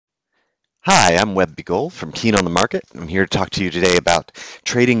Hi, I'm Webb Beagle from Keen on the Market. I'm here to talk to you today about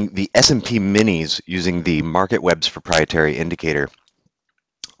trading the S&P minis using the MarketWeb's proprietary indicator.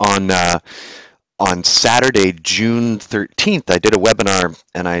 On uh, on Saturday, June 13th, I did a webinar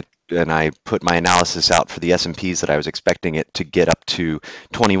and I put my analysis out for the S&Ps that I was expecting it to get up to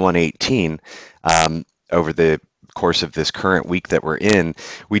 2118 over the course of this current week that we're in.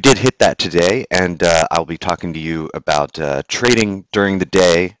 We did hit that today, and I'll be talking to you about trading during the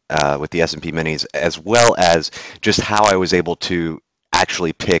day with the S&P minis, as well as just how I was able to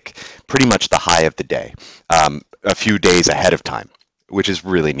actually pick pretty much the high of the day a few days ahead of time, which is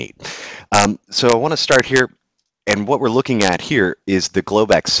really neat. So I want to start here, and what we're looking at here is the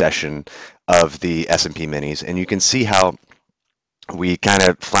Globex session of the S&P minis, and you can see how we kind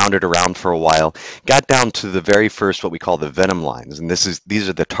of floundered around for a while, got down to the very first what we call the venom lines, and these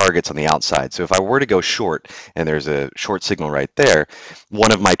are the targets on the outside. So if I were to go short, and there's a short signal right there,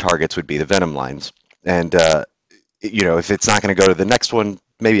 one of my targets would be the venom lines. And if it's not going to go to the next one,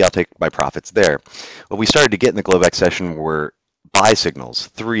 maybe I'll take my profits there. What we started to get in the Globex session were buy signals,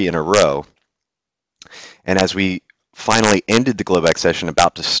 3 in a row. And as we finally ended the Globex session,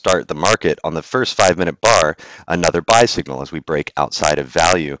 about to start the market, on the first 5-minute bar, another buy signal as we break outside of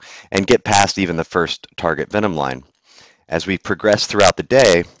value and get past even the first target venom line. As we progress throughout the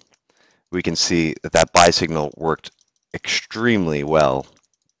day, we can see that that buy signal worked extremely well,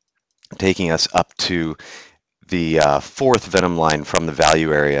 taking us up to the fourth venom line from the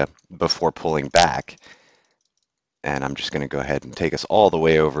value area before pulling back. And I'm just going to go ahead and take us all the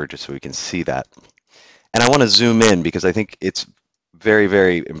way over just so we can see that. And I want to zoom in because I think it's very,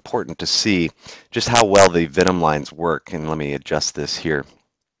 very important to see just how well the venom lines work. And let me adjust this here.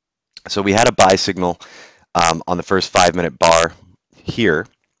 So we had a buy signal on the first 5-minute bar here.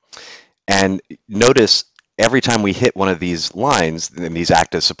 And notice every time we hit one of these lines, and these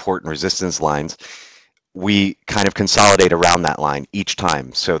act as support and resistance lines, we kind of consolidate around that line each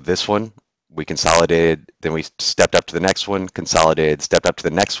time. So this one, we consolidated, then we stepped up to the next one, consolidated, stepped up to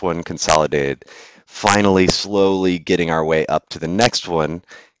the next one, consolidated. Finally, slowly getting our way up to the next one,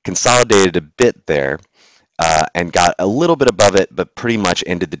 consolidated a bit there, and got a little bit above it, but pretty much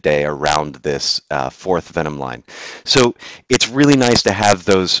ended the day around this fourth venom line. So it's really nice to have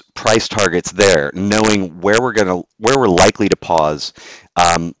those price targets there, knowing where we're likely to pause.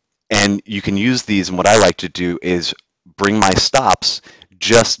 And you can use these, and what I like to do is bring my stops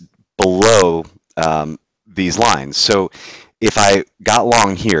just below these lines. So if I got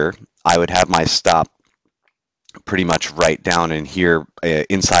long here, I would have my stop pretty much right down in here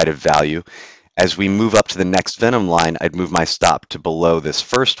inside of value. As we move up to the next venom line, I'd move my stop to below this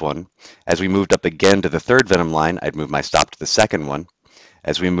first one. As we moved up again to the third venom line, I'd move my stop to the second one.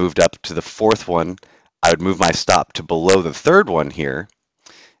 As we moved up to the fourth one, I would move my stop to below the third one here,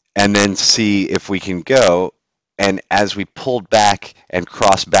 and then see if we can go. And as we pulled back and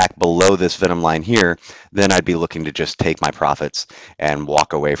crossed back below this venom line here, then I'd be looking to just take my profits and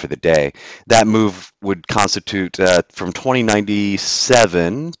walk away for the day. That move would constitute from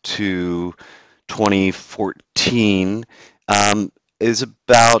 2097 to 2014 is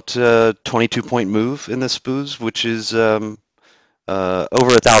about a 22-point move in the SPOOs, which is over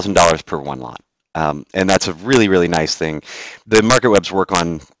 $1,000 per one lot. And that's a really, really nice thing. The MarketWebs work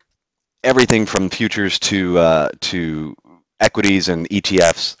on everything from futures to equities and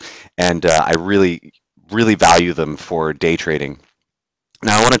ETFs, and I really, really value them for day trading.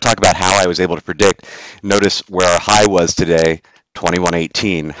 Now I want to talk about how I was able to predict. Notice where our high was today,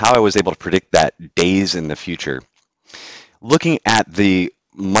 2118, how I was able to predict that days in the future. Looking at the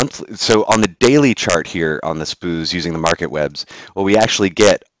monthly, so on the daily chart here on the SPOOs using the MarketWebs, what we actually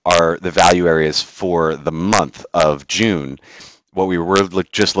get are the value areas for the month of June. What we were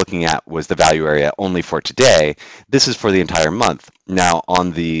just looking at was the value area only for today. This is for the entire month. Now,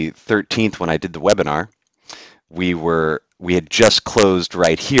 on the 13th, when I did the webinar, we had just closed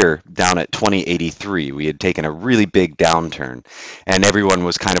right here down at 2083. We had taken a really big downturn, and everyone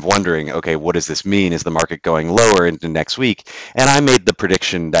was kind of wondering, okay, what does this mean? Is the market going lower into next week? And I made the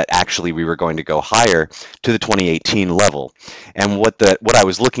prediction that actually we were going to go higher to the 2018 level. And what I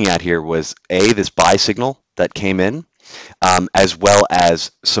was looking at here was this buy signal that came in, as well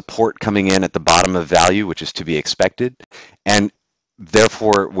as support coming in at the bottom of value, which is to be expected. And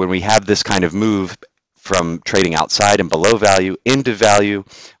therefore, when we have this kind of move from trading outside and below value into value,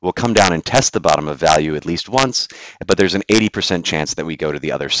 we'll come down and test the bottom of value at least once, but there's an 80% chance that we go to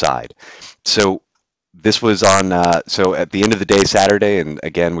the other side. So this was on, so at the end of the day, Saturday, and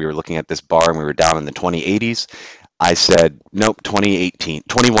again, we were looking at this bar and we were down in the 2080s. I said, nope,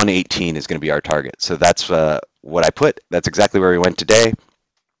 2118 is going to be our target. So that's what I put. That's exactly where we went today.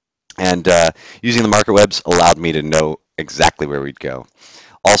 And using the market webs allowed me to know exactly where we'd go.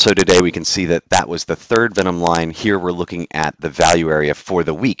 Also today we can see that that was the third Venom line. Here we're looking at the value area for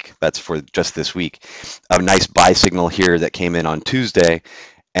the week. That's for just this week. A nice buy signal here that came in on Tuesday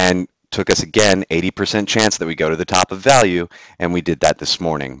and took us again 80% chance that we go to the top of value, and we did that this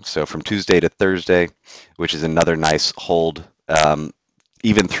morning. So from Tuesday to Thursday, which is another nice hold,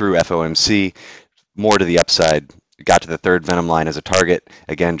 even through FOMC, more to the upside. Got to the third Venom line as a target.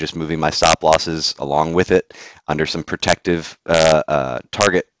 Again, just moving my stop losses along with it under some protective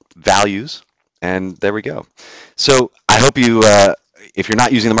target values. And there we go. So I hope you, if you're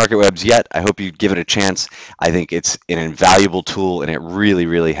not using the market webs yet, I hope you give it a chance. I think it's an invaluable tool, and it really,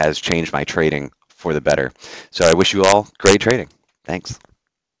 really has changed my trading for the better. So I wish you all great trading. Thanks.